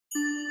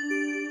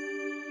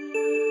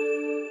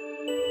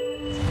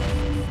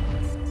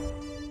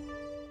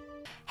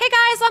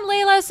I'm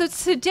Leila. So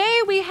today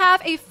we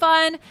have a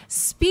fun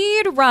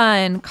speed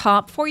run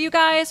comp for you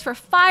guys for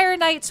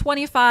FireKnight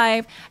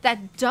 25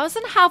 that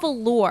doesn't have a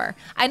lure.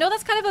 I know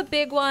that's kind of a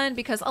big one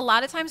because a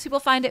lot of times people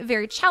find it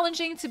very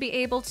challenging to be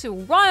able to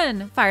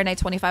run FireKnight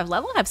 25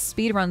 level and have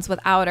speed runs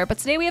without her. But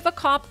today we have a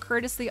comp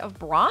courtesy of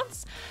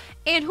Bront,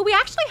 and who we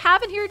actually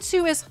have in here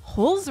too is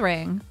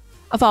Holzring.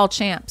 Of all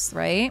champs,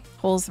 right?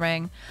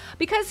 Holzring.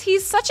 Because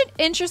he's such an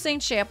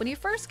interesting champ. When he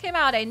first came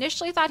out, I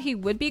initially thought he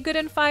would be good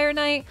in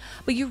FireKnight,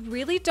 but you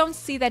really don't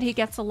see that he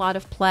gets a lot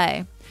of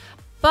play.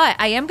 But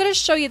I am going to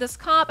show you this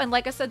comp, and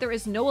like I said, there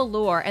is no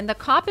allure. And the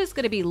comp is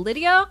going to be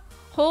Lydia,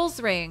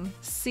 Holzring,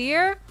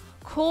 Seer,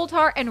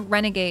 Coldheart, and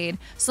Renegade.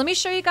 So let me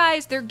show you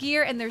guys their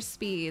gear and their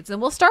speeds. And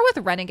we'll start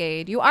with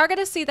Renegade. You are going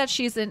to see that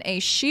she's in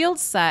a shield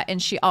set,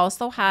 and she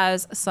also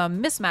has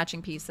some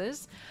mismatching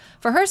pieces.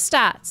 For her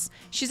stats,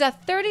 she's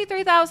at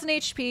 33,000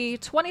 HP,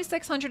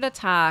 2,600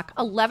 attack,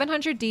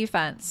 1,100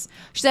 defense.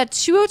 She's at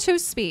 202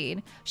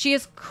 speed. She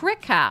is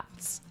crit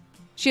capped.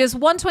 She has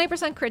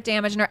 120% crit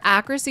damage, and her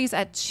accuracy is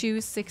at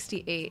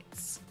 268.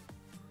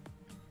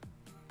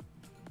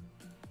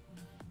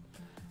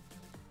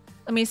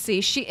 Let me see.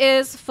 She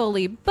is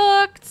fully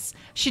booked.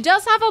 She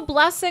does have a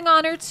blessing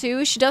on her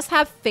too. She does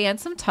have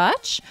Phantom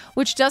Touch,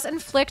 which does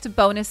inflict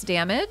bonus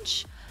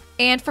damage.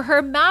 And for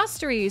her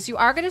masteries, you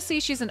are going to see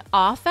she's an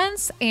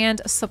offense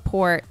and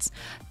support.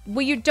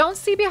 What you don't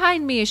see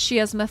behind me is she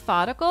has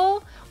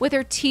Methodical, with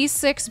her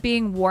T6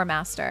 being War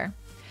Master.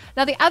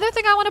 Now, the other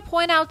thing I want to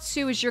point out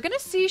too is you're going to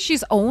see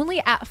she's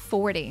only at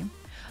 40.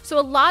 So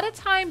a lot of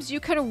times you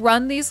can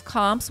run these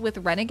comps with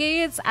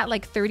Renegades at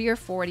like 30 or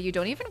 40. You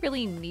don't even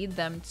really need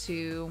them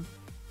to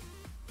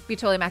be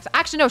totally maxed.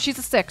 Actually, no, she's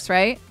a 6,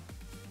 right?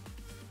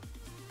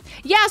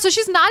 Yeah, so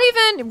she's not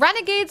even,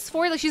 Renegade's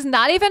 40, like she's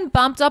not even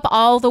bumped up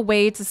all the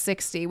way to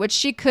 60, which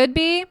she could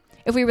be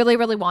if we really,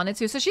 really wanted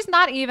to. So she's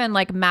not even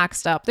like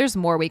maxed up. There's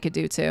more we could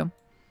do too.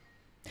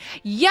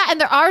 Yeah,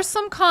 and there are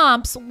some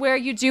comps where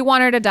you do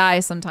want her to die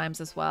sometimes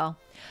as well.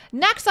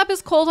 Next up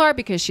is Coldheart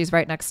because she's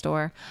right next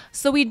door.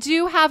 So we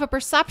do have a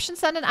perception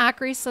set and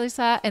accuracy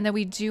set, and then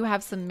we do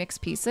have some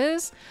mixed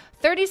pieces.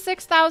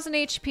 36,000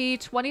 HP,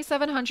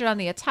 2,700 on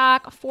the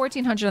attack,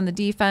 1,400 on the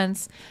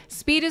defense.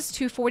 Speed is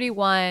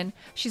 241.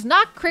 She's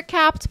not crit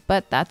capped,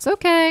 but that's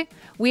okay.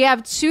 We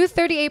have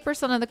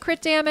 238% on the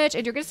crit damage,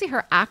 and you're going to see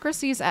her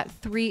accuracy is at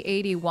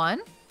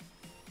 381.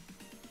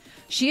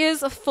 She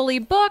is fully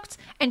booked,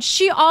 and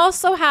she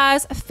also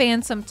has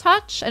Phantom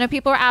Touch. I know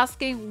people are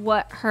asking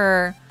what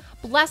her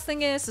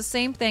blessing is. The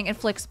same thing,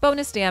 inflicts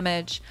bonus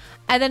damage.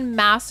 And then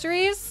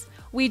masteries,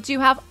 we do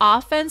have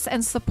offense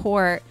and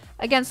support.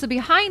 Again, so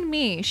behind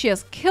me, she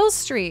has Kill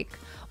Streak,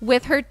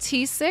 with her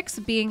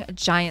T6 being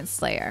Giant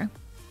Slayer.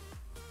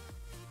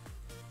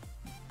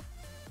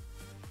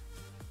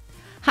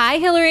 Hi,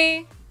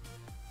 Hillary.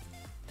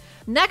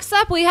 Next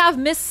up, we have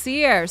Miss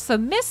Seer. So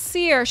Miss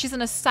Seer, she's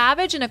in a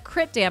Savage and a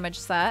crit damage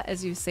set,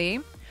 as you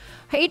see.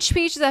 Her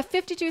HP, she's at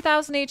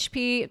 52,000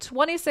 HP,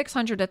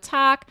 2,600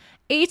 attack,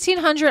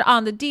 1,800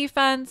 on the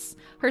defense.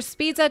 Her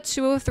speed's at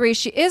 203.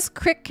 She is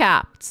crit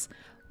capped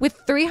with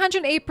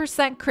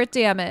 308% crit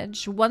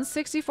damage,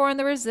 164 on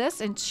the resist,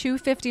 and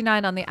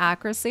 259 on the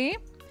accuracy.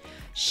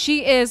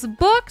 She is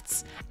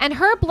booked, and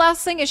her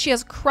blessing is she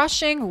has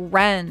Crushing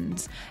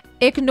Rend.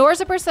 Ignores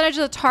a percentage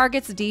of the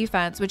target's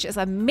defense, which is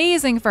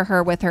amazing for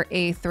her with her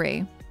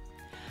A3.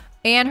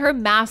 And her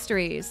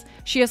masteries,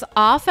 she has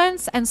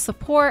offense and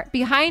support.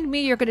 Behind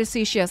me, you're going to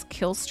see she has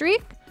Kill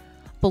Streak,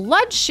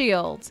 Blood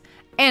Shield,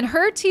 and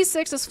her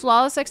T6 is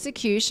Flawless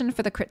Execution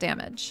for the crit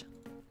damage.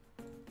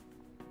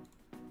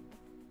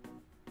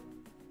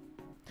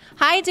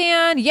 Hi,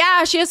 Dan.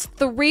 Yeah, she has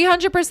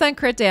 300%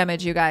 crit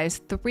damage, you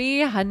guys.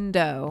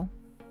 300.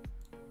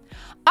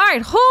 All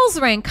right,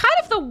 Holzring, kind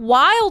of the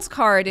wild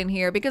card in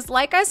here because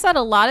like I said,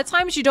 a lot of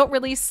times you don't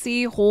really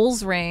see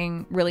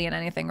Holzring really in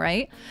anything,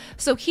 right?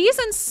 So he's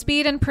in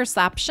speed and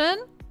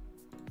perception.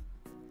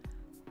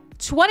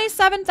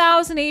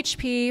 27,000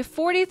 HP,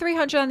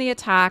 4,300 on the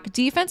attack,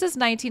 defense is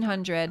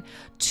 1,900,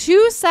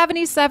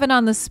 277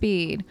 on the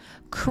speed,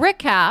 crit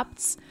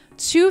caps,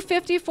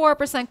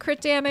 254%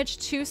 crit damage,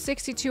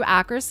 262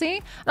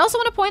 accuracy. I also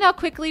want to point out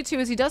quickly too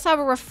is he does have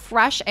a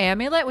refresh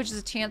amulet, which is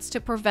a chance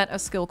to prevent a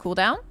skill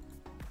cooldown.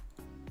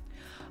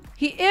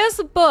 He is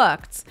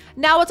booked.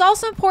 Now, what's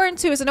also important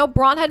too is I know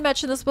Bront had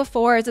mentioned this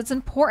before, is it's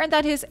important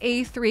that his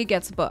A3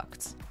 gets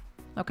booked.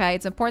 Okay,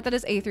 it's important that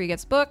his A3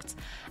 gets booked.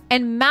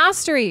 And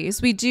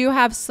masteries, we do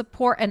have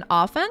support and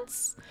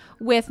offense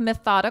with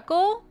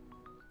Methodical,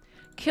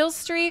 Kill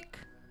Streak,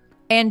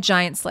 and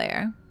Giant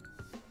Slayer.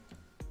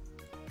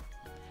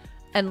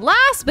 And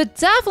last but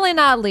definitely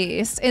not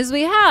least is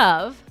we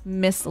have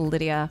Miss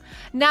Lydia.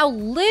 Now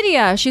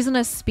Lydia, she's in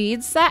a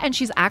speed set and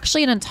she's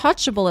actually an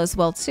untouchable as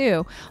well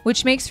too,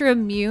 which makes her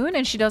immune,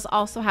 and she does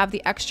also have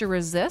the extra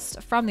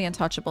resist from the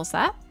untouchable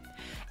set.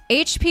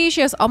 HP,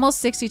 she has almost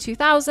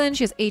 62,000.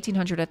 She has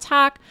 1,800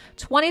 attack,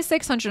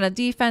 2,600 on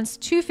defense,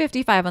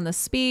 255 on the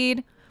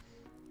speed.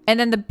 And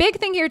then the big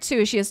thing here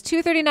too, she has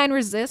 239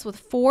 resist with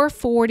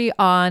 440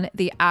 on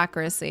the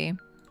accuracy.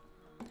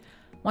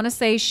 Want to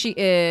say she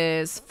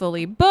is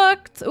fully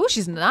booked. Oh,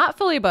 she's not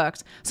fully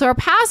booked. So her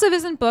passive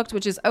isn't booked,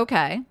 which is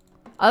okay.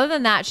 Other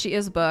than that, she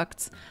is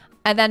booked.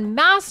 And then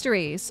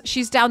masteries,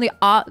 she's down the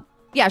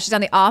she's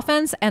down the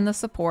offense and the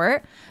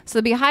support.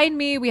 So behind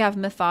me, we have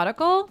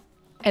methodical,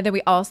 and then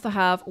we also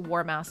have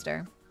war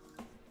master.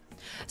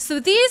 So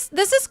this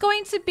is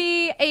going to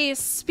be a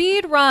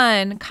speed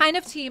run kind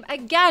of team.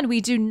 Again, we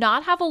do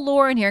not have a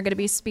lure in here, going to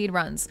be speed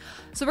runs.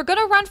 So we're going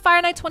to run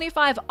FireKnight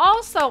 25.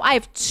 Also, I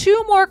have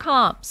 2 more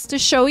comps to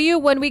show you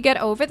when we get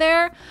over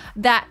there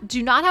that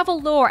do not have a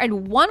lure,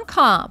 and 1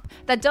 comp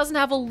that doesn't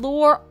have a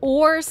lure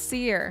or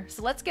seer.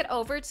 So let's get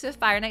over to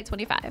FireKnight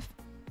 25.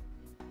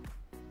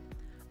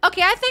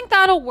 Okay, I think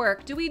that'll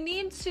work. Do we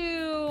need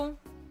to...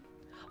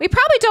 We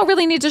probably don't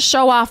really need to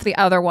show off the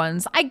other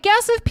ones. I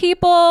guess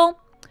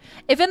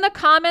if in the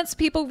comments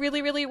people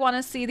really want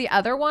to see the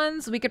other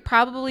ones, we could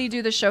probably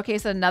do the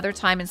showcase at another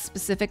time and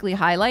specifically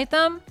highlight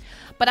them.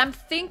 But I'm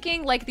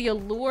thinking like the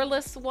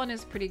allureless one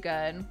is pretty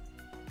good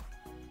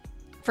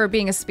for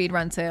being a speed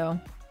run too.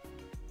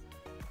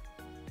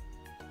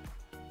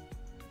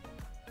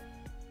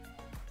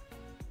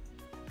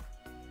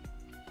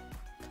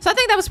 So I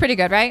think that was pretty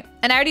good, right?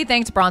 And I already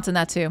thanked Bront in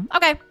that too.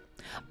 Okay.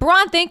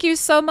 Bront, thank you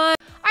so much.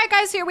 All right,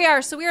 guys, here we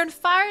are. So we are in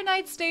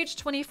FireKnight stage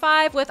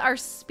 25 with our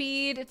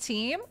speed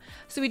team.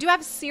 So we do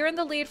have Seer in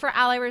the lead for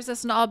ally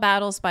resist in all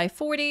battles by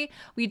 40.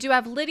 We do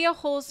have Lydia,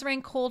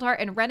 Holzring, Coldheart,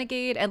 and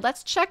Renegade. And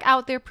let's check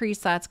out their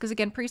presets, because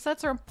again,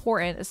 presets are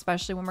important,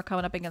 especially when we're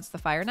coming up against the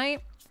FireKnight.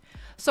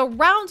 So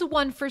round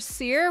 1 for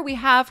Seer, we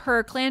have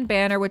her clan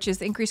banner, which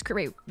is increased crit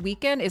rate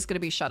weaken, is going to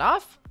be shut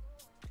off.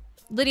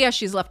 Lydia,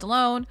 she's left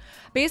alone.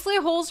 Basically,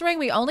 Holzring,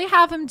 we only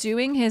have him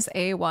doing his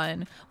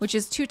A1, which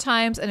is 2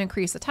 times an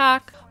increased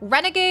attack.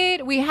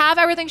 Renegade, we have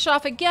everything shut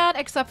off again,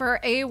 except for her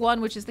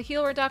A1, which is the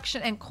heal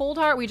reduction. And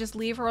Coldheart, we just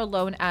leave her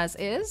alone as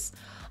is.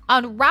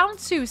 On round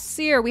 2,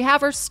 Seer, we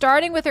have her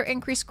starting with her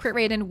increased crit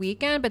rate and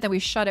weaken, but then we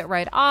shut it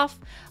right off.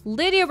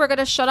 Lydia, we're going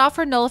to shut off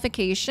her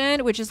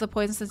nullification, which is the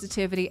poison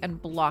sensitivity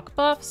and block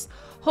buffs.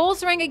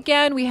 Holzring,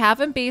 again, we have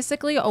him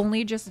basically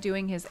only just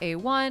doing his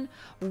A1.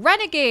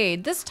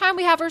 Renegade, this time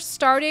we have her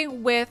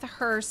starting with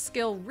her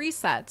skill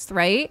resets,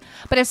 right?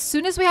 But as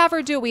soon as we have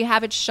her do it, we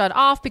have it shut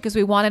off because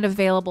we want it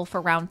available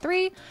for round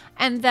 3.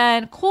 And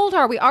then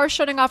Coldheart, we are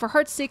shutting off her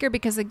Heartseeker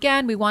because,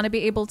 again, we want to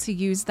be able to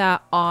use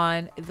that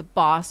on the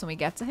boss when we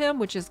get to him,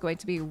 which is going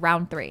to be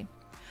round 3.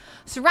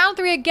 So round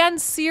 3, again,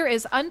 Seer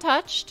is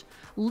untouched.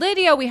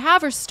 Lydia, we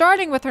have her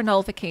starting with her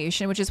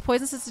nullification, which is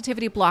poison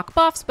sensitivity block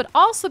buffs, but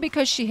also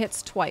because she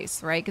hits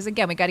twice, right? Because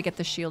again, we got to get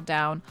the shield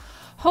down.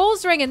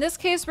 Holzring, in this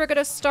case, we're going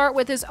to start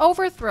with his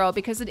overthrow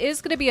because it is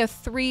going to be a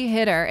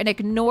 3-hitter and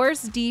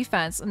ignores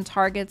defense and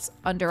targets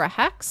under a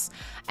hex.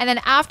 And then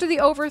after the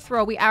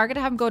overthrow, we are going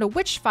to have him go to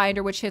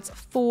Witchfinder, which hits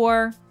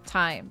 4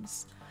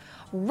 times.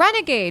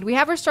 Renegade, we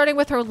have her starting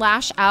with her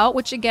Lash Out,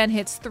 which again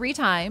hits 3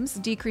 times,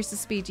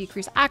 decreases speed,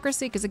 decrease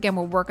accuracy, because again,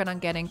 we're working on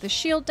getting the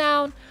shield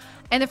down.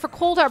 And then for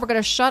Coldheart, we're going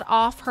to shut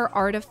off her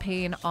Art of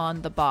Pain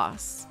on the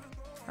boss.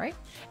 All right.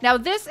 Now,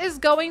 this is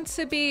going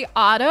to be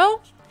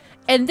auto.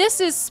 And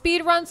this is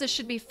speed runs. This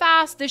should be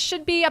fast. This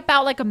should be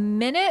about like a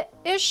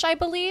minute-ish, I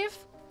believe.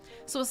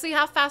 So we'll see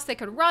how fast they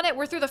could run it.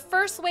 We're through the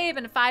first wave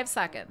in 5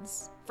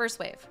 seconds. First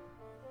wave.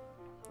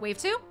 Wave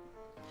 2.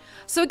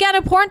 So again,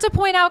 important to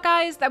point out,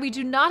 guys, that we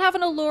do not have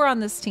an allure on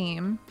this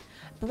team.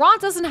 Bront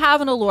doesn't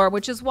have an allure,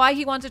 which is why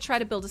he wanted to try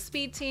to build a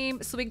speed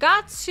team. So we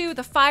got to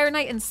the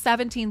FireKnight in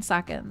 17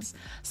 seconds.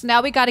 So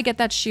now we got to get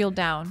that shield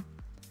down.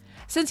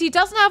 Since he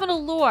doesn't have an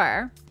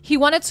allure, he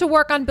wanted to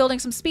work on building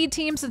some speed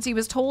teams since he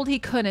was told he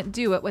couldn't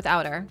do it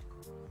without her.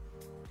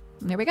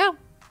 And there we go.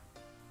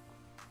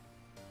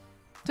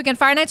 So again,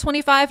 FireKnight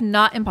 25,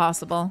 not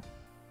impossible.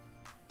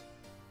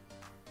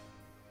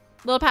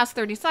 A little past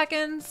 30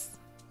 seconds.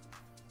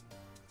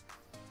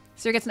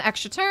 Seer gets an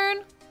extra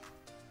turn.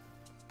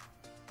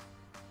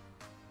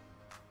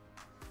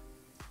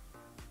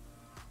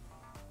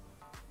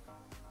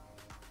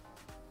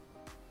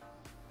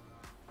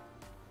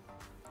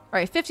 All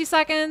right, 50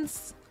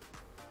 seconds.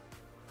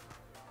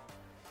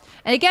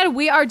 And again,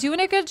 we are doing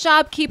a good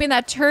job keeping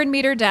that turn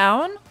meter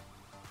down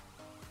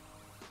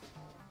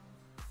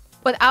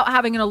without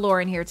having an allure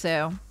in here too.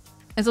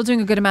 And still doing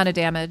a good amount of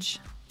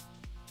damage.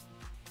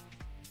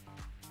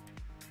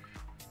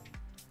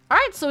 All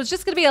right, so it's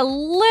just gonna be a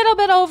little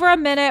bit over a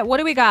minute. What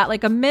do we got?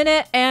 Like 1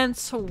 minute and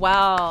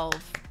 12.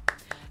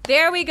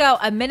 There we go,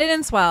 1 minute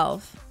and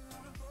 12.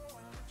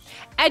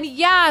 And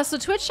yeah, so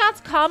Twitch chat's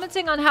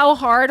commenting on how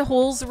hard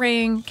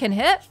Holzring can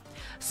hit.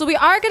 So we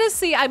are going to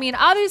see, I mean,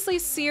 obviously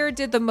Seer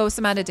did the most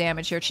amount of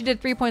damage here. She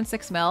did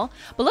 3.6 mil.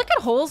 But look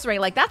at Holzring,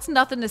 like that's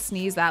nothing to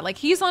sneeze at. Like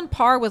he's on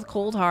par with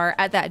Coldheart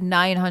at that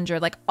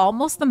 900, like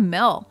almost the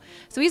mil.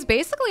 So he's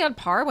basically on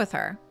par with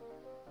her.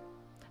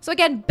 So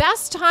again,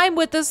 best time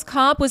with this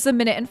comp was 1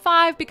 minute and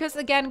 5 because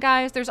again,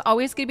 guys, there's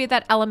always going to be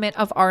that element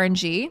of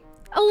RNG.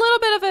 a little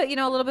bit of a,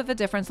 a little bit of a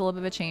difference, a little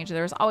bit of a change.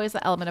 There's always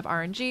the element of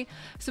RNG.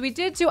 So we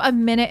did do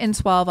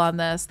 1:12 on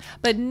this,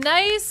 but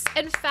nice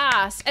and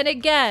fast. And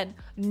again,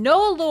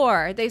 no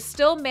allure. They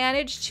still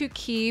managed to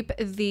keep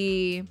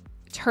the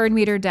turn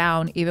meter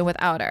down even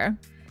without her.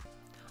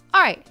 All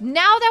right,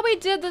 now that we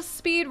did the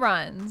speed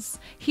runs,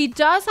 he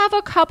does have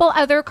a couple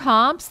other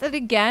comps that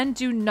again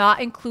do not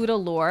include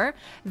allure.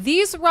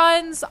 These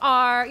runs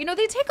are,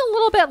 they take a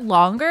little bit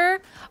longer,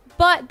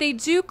 but they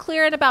do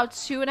clear in about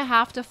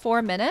 2.5 to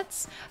 4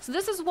 minutes. So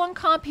this is one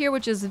comp here,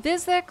 which is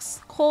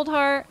Vizix,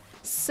 Coldheart,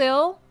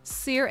 Syl,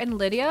 Seer, and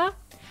Lydia.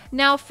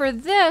 Now for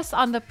this,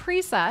 on the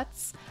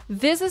presets,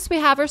 Vizix, we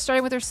have her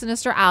starting with her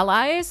Sinister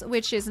Allies,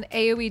 which is an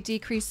AoE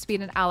decreased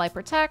speed and ally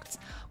protect.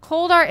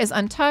 Coldheart is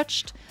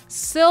untouched.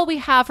 Syl, we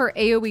have her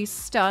AoE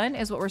stun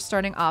is what we're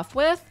starting off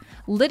with.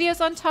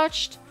 Lydia's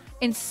untouched.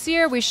 In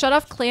Seer, we shut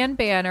off Clan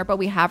Banner, but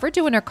we have her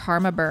doing her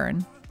Karma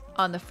Burn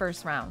on the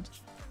first round.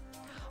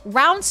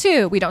 Round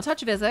 2, we don't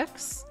touch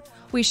Vizix.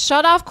 We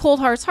shut off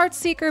Coldheart's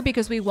Heartseeker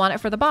because we want it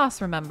for the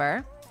boss,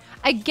 remember?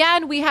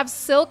 Again, we have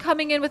Syl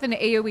coming in with an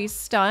AoE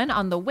stun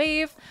on the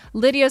wave.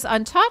 Lydia's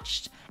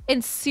untouched.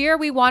 In Seer,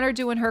 we want her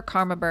doing her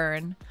Karma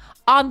Burn.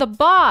 On the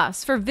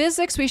boss, for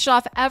Vizix, we shut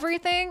off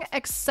everything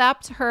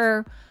except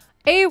her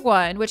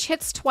A1, which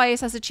hits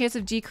twice, has a chance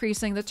of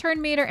decreasing the turn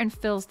meter and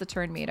fills the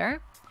turn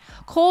meter.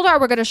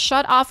 Coldheart, we're going to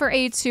shut off her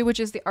A2, which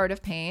is the Art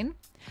of Pain.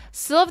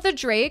 Syl of the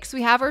Drakes,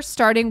 we have her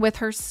starting with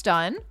her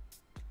stun.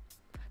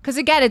 Because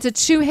again, it's a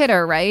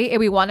 2-hitter, right? And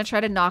we want to try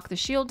to knock the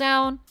shield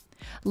down.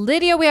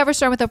 Lydia, we have her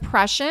starting with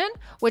Oppression,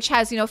 which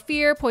has,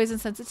 fear, poison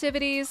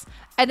sensitivities.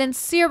 And then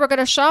Seer, we're going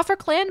to shut off her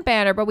Clan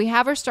Banner, but we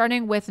have her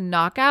starting with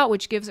Knockout,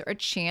 which gives her a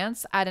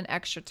chance at an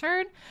extra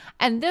turn.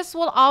 And this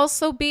will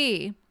also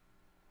be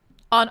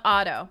on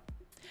auto.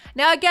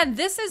 Now, again,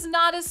 this is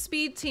not a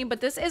speed team, but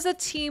this is a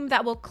team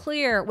that will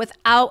clear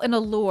without an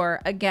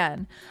allure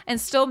again and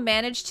still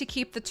manage to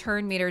keep the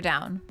turn meter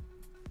down.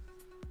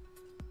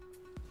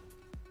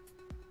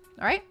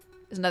 All right,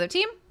 there's another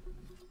team.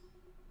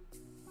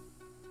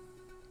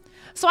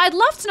 So I'd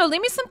love to know,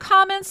 leave me some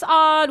comments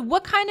on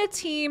what kind of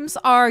teams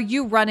are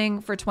you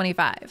running for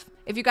 25?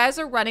 If you guys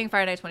are running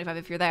FireKnight 25,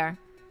 if you're there.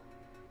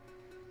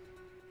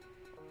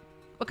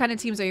 What kind of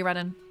teams are you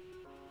running?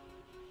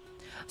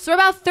 So we're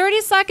about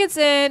 30 seconds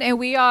in and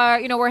we are,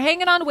 we're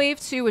hanging on wave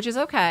 2, which is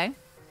okay.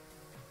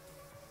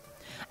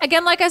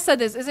 Again, like I said,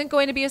 this isn't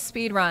going to be a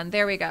speed run.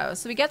 There we go.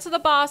 So we get to the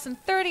boss in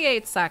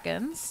 38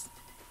 seconds.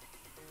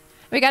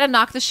 We got to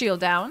knock the shield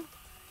down.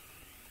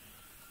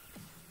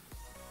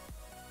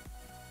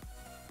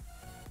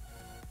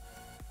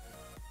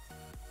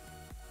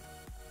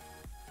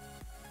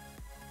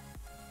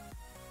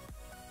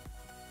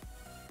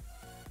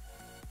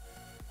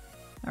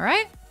 All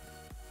right.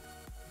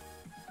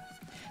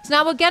 So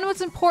now again,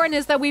 what's important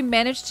is that we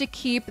managed to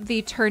keep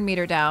the turn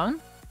meter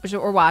down, which is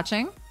what we're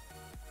watching.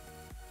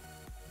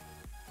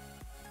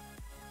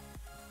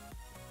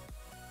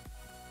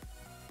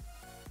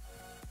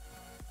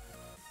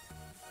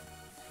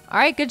 All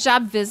right, good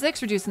job,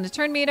 Vizix, reducing the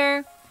turn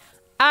meter.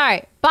 All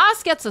right,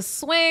 boss gets a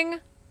swing.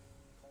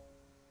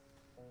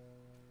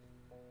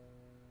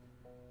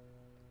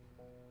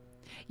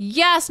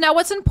 Yes, now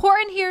what's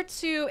important here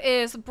too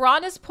is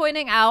Bront is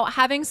pointing out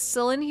having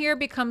Syl in here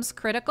becomes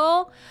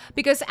critical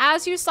because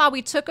as you saw,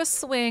 we took a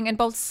swing and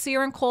both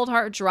Seer and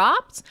Coldheart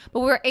dropped,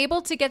 but we were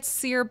able to get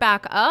Seer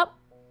back up.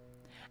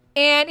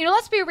 And,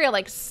 let's be real,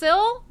 like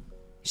Syl,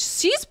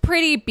 she's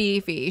pretty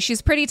beefy.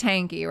 She's pretty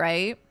tanky,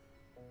 right?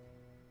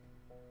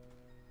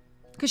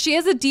 Because she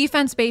is a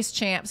defense-based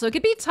champ, so it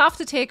could be tough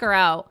to take her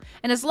out.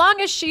 And as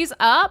long as she's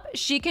up,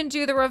 she can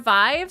do the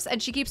revives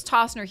and she keeps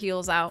tossing her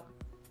heals out.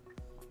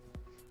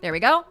 There we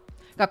go.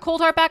 Got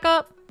Coldheart back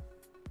up.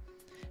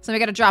 So we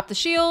got to drop the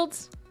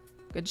shields.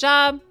 Good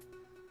job.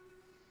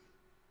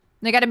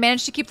 They got to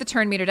manage to keep the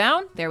turn meter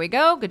down. There we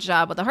go. Good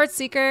job with the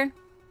Heartseeker.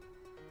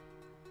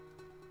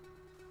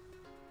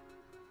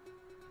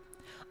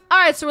 All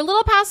right, so we're a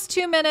little past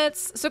 2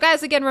 minutes. So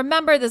guys, again,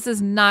 remember this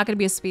is not going to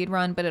be a speed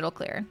run, but it'll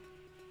clear.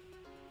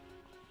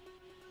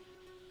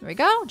 There we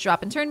go.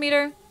 Drop in turn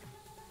meter.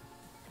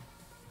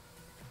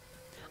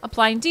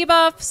 Applying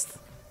debuffs.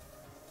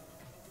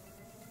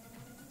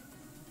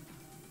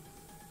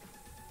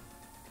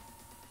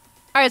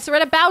 All right, so we're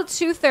at about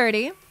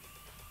 2:30.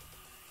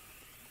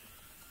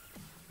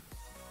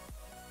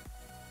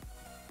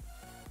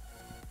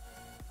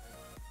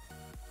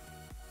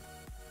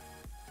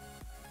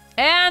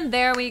 And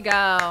there we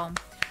go.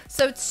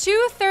 So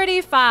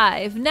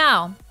 2:35.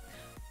 Now,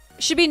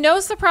 should be no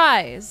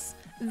surprise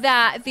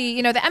that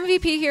the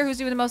MVP here who's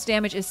doing the most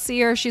damage is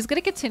Seer. She's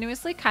going to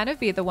continuously kind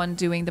of be the one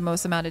doing the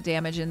most amount of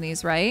damage in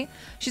these, right?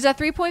 She's at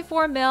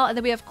 3.4 mil, and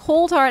then we have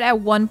Coldheart at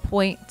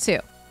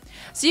 1.2.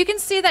 So you can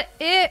see that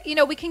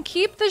we can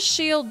keep the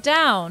shield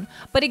down,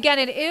 but again,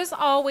 it is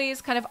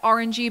always kind of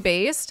RNG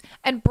based.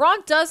 And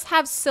Bront does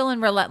have Syl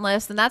and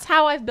Relentless, and that's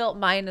how I've built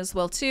mine as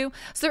well too.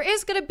 So there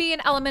is going to be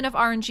an element of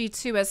RNG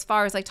too, as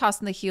far as like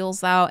tossing the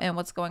heals out and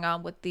what's going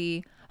on with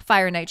the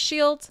FireKnight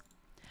shield.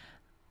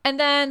 And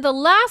then the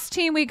last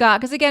team we got,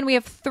 because again, we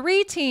have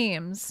 3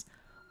 teams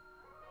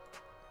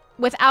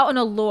without an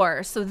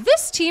allure. So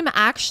this team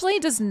actually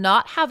does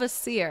not have a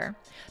seer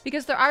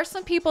because there are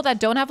some people that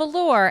don't have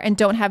allure and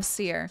don't have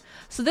seer.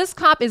 So this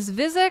comp is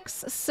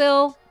Vizix,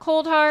 Syl,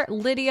 Coldheart,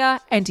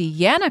 Lydia, and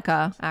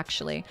Yannicka,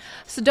 actually.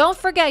 So don't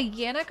forget,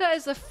 Yannicka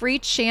is a free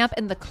champ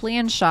in the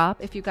clan shop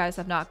if you guys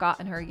have not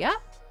gotten her yet.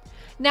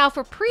 Now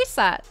for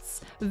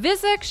presets,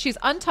 Vizix, she's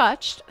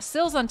untouched.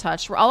 Syl's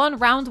untouched. We're all on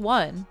round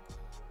 1.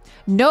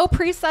 No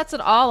presets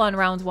at all on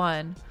round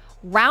 1.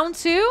 Round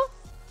 2,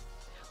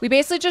 we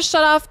basically just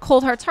shut off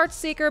Coldheart's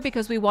Heartseeker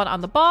because we won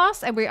on the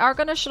boss, and we are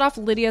going to shut off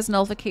Lydia's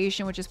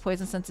Nullification, which is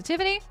Poison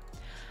Sensitivity.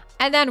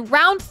 And then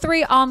round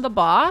 3 on the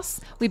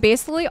boss, we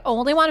basically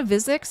only want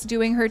Vizix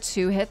doing her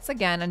 2 hits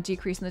again and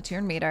decreasing the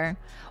turn meter.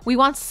 We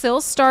want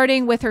Syl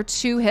starting with her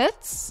 2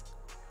 hits,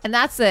 and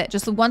that's it.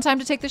 Just the one time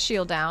to take the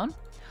shield down.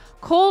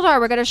 Coldheart,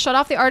 we're going to shut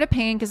off the Art of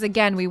Pain because,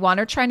 again, we want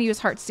her trying to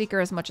use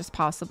Heartseeker as much as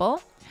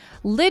possible.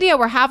 Lydia,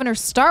 we're having her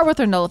start with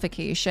her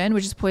Nullification,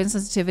 which is Poison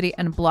Sensitivity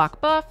and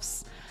block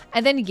buffs.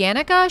 And then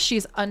Yannicka,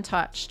 she's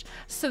untouched.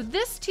 So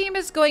this team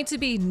is going to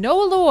be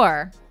no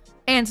allure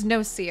and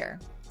no seer.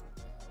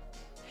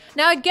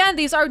 Now, again,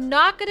 these are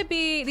not going to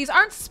be, these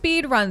aren't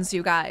speed runs,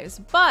 you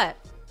guys, but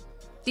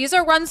these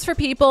are runs for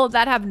people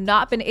that have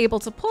not been able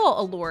to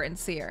pull allure and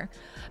seer.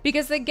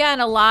 Because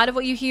again, a lot of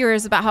what you hear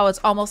is about how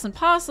it's almost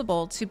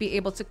impossible to be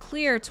able to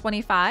clear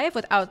 25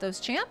 without those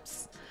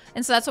champs.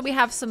 And so that's why we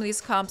have some of these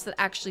comps that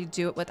actually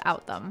do it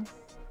without them.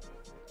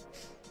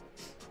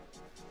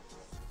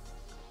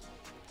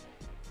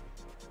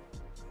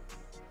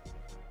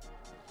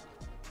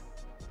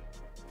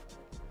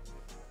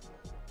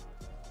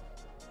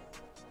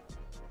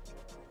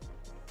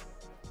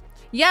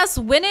 Yes,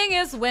 winning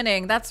is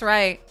winning. That's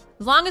right.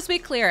 As long as we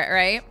clear it,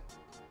 right?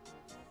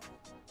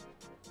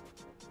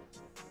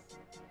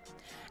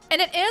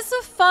 And it is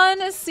a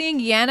fun seeing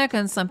Yannicka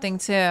in something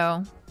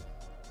too.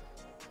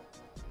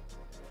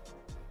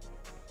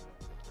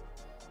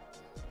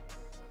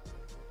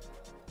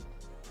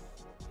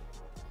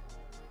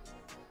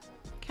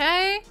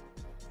 Okay.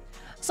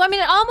 So, I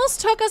mean, it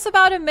almost took us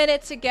about a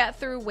minute to get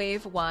through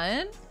wave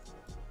 1.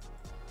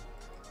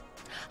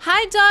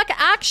 Hi, Duck.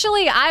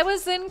 Actually, I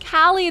was in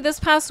Cali this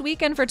past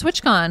weekend for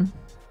TwitchCon.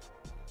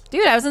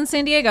 Dude, I was in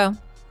San Diego.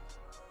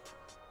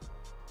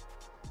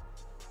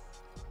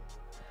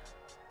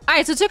 All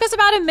right, so it took us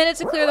about a minute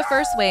to clear the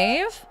first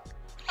wave.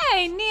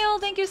 Hey, Neil,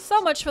 thank you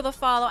so much for the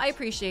follow. I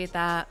appreciate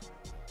that.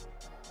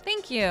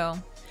 Thank you.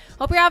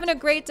 Hope you're having a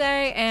great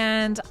day,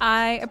 and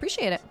I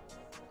appreciate it.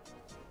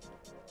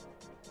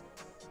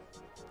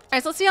 All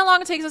right, so let's see how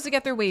long it takes us to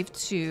get through wave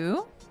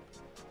 2.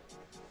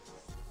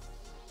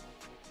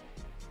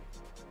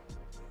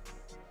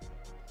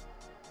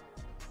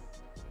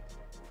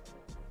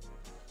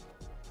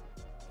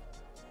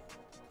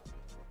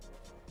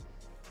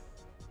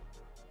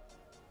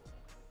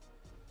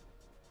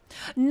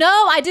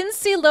 No, I didn't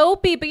see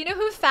Lopi, but you know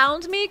who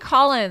found me?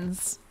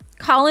 Collins.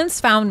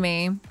 Collins found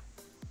me.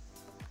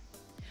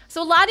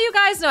 So a lot of you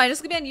guys know, I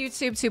just gonna be on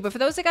YouTube too, but for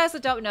those of you guys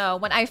that don't know,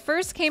 when I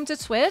first came to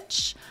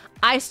Twitch,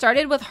 I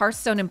started with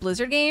Hearthstone and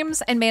Blizzard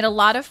games and made a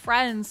lot of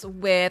friends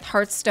with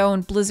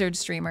Hearthstone Blizzard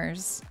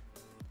streamers.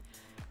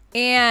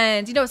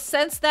 And, you know,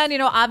 since then, you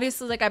know,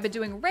 obviously, like, I've been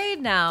doing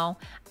Raid now,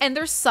 and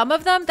there's some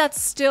of them that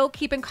still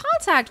keep in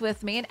contact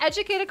with me. And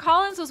Educated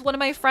Collins was one of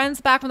my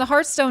friends back from the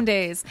Hearthstone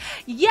days.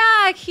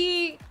 Yeah,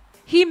 he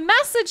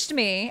messaged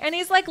me, and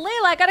he's like,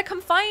 Leila, I gotta come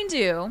find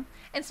you.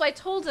 And so I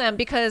told him,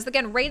 because,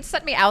 again, Raid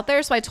sent me out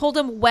there, so I told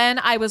him when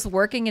I was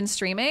working and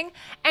streaming,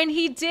 and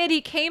he did.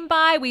 He came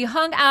by, we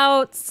hung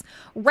out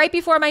right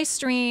before my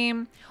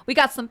stream. We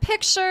got some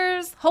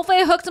pictures. Hopefully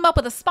I hooked him up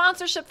with a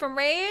sponsorship from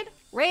Raid.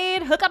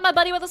 Raid, hook up my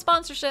buddy with a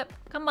sponsorship.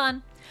 Come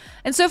on.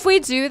 And so if we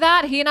do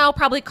that, he and I'll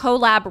probably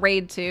collab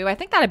Raid too. I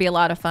think that'd be a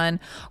lot of fun.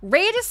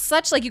 Raid is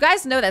such, like, you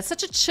guys know that's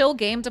such a chill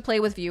game to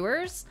play with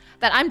viewers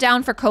that I'm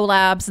down for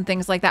collabs and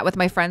things like that with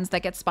my friends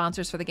that get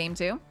sponsors for the game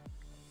too.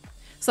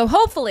 So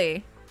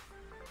hopefully,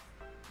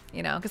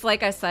 you know, because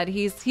like I said,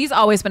 he's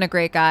always been a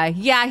great guy.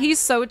 Yeah, he's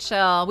so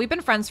chill. We've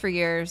been friends for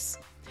years.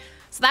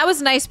 So that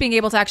was nice being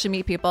able to actually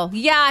meet people.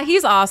 Yeah,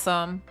 he's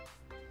awesome.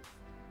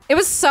 It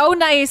was so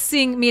nice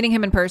meeting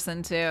him in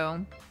person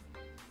too.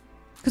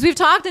 Because we've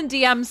talked in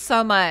DMs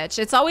so much.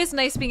 It's always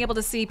nice being able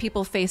to see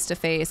people face to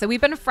face. And we've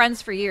been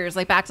friends for years,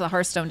 like back to the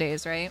Hearthstone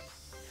days, right?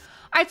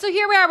 All right, so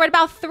here we are. We're at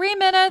about 3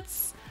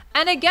 minutes.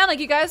 And again, like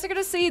you guys are going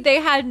to see,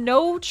 they had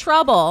no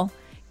trouble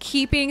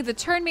keeping the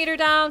turn meter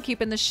down,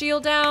 keeping the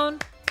shield down.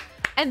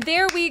 And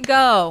there we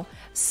go.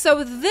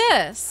 So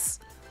this,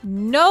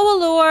 no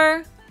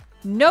allure,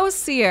 no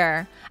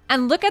seer.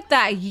 And look at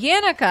that,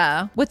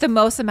 Yannicka with the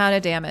most amount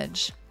of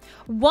damage.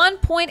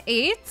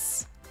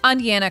 1.8 on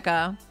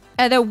Yannicka,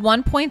 and then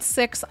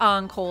 1.6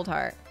 on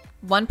Coldheart.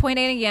 1.8 on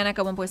Yannicka,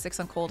 1.6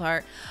 on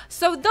Coldheart.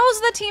 So those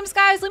are the teams,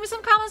 guys. Leave me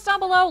some comments down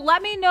below.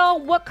 Let me know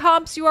what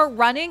comps you are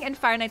running in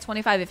FireKnight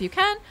 25 if you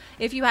can.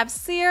 If you have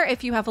Seer,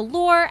 if you have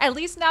Allure, at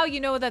least now you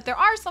know that there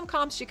are some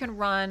comps you can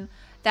run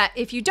that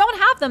if you don't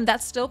have them,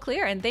 that's still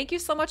clear. And thank you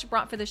so much,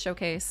 Bront, for the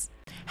showcase.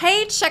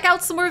 Hey, check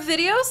out some more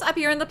videos up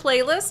here in the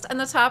playlist in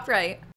the top right.